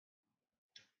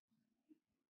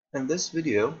In this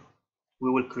video,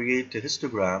 we will create a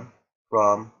histogram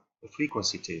from a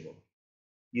frequency table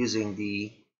using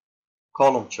the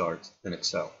column chart in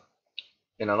Excel.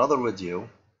 In another video,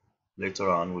 later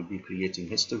on, we'll be creating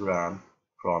histogram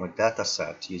from a data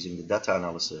set using the data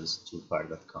analysis toolbar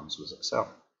that comes with Excel.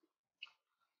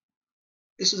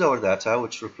 This is our data,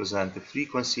 which represent the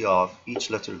frequency of each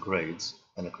letter grades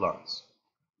in a class.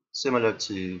 Similar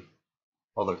to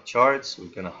other charts, we're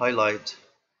going to highlight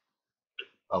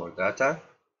our data,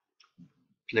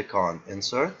 click on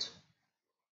Insert,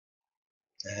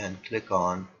 and click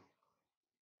on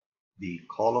the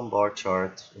column bar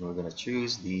chart, and we're going to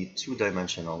choose the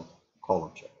two-dimensional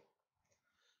column chart.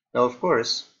 Now, of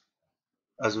course,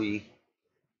 as we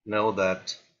know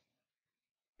that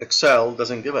Excel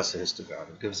doesn't give us a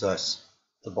histogram, it gives us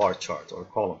the bar chart or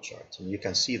column chart, and you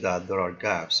can see that there are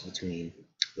gaps between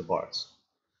the bars.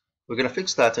 We're going to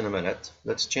fix that in a minute.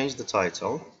 Let's change the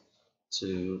title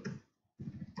to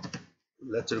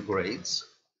letter grades.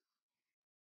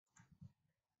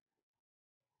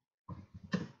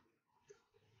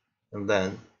 And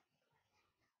then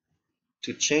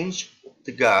to change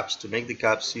the gaps, to make the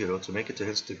gap 0, to make it a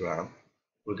histogram,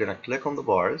 we're going to click on the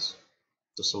bars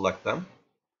to select them,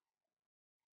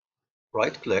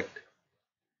 right click,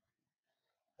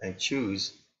 and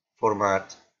choose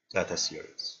Format Data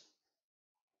Series.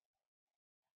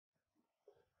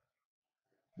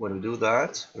 When we do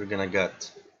that, we're going to get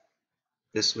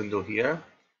this window here,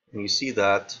 and you see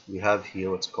that we have here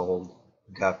what's called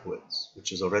gap width,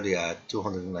 which is already at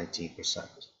 219%.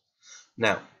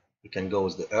 Now, you can go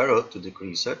with the arrow to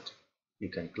decrease it. You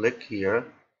can click here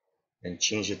and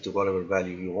change it to whatever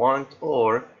value you want,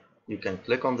 or you can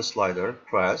click on the slider,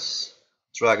 press,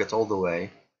 drag it all the way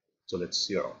till it's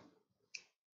 0.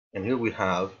 And here we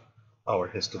have our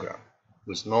histogram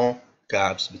with no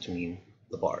gaps between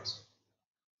the bars.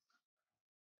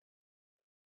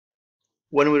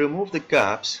 When we remove the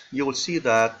gaps, you will see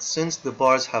that since the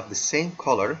bars have the same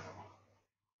color,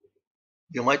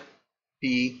 you might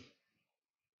be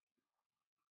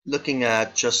looking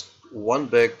at just one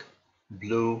big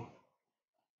blue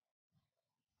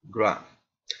graph.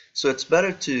 So it's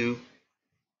better to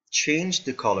change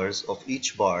the colors of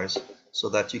each bars so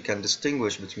that you can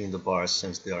distinguish between the bars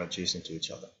since they are adjacent to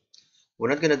each other. We're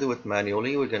not going to do it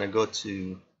manually. We're going to go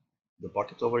to the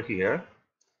bucket over here,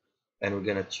 and we're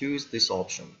going to choose this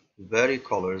option, Vary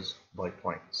Colors by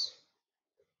Points.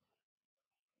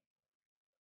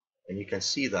 And you can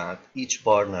see that each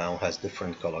bar now has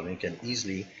different color, and you can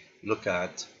easily look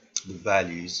at the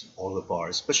values of the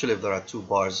bars, especially if there are two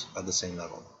bars at the same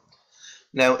level.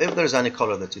 Now, if there's any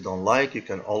color that you don't like, you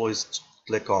can always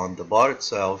click on the bar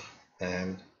itself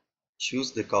and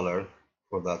choose the color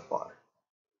for that bar.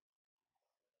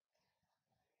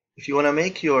 If you want to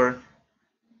make your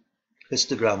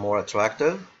histogram more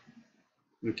attractive,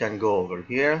 you can go over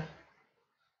here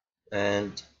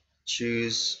and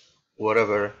choose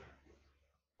whatever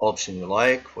option you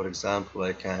like. For example,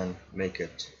 I can make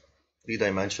it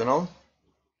three-dimensional.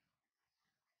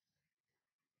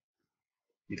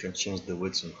 You can change the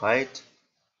width and height.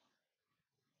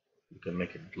 You can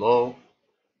make it glow.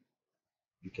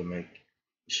 You can make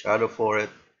a shadow for it.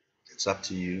 It's up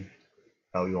to you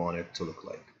how you want it to look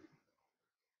like.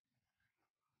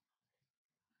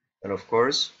 And of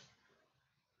course,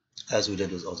 as we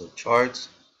did with other charts,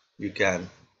 you can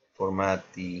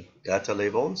format the data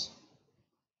labels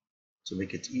to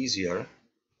make it easier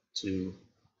to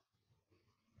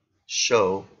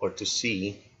show or to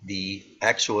see the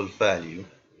actual value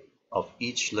of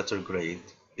each letter grade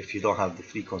if you don't have the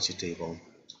frequency table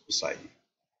beside you.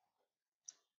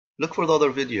 Look for the other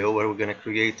video where we're going to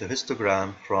create a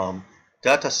histogram from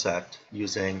data set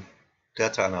using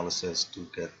data analysis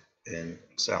toolkit in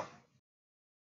Excel.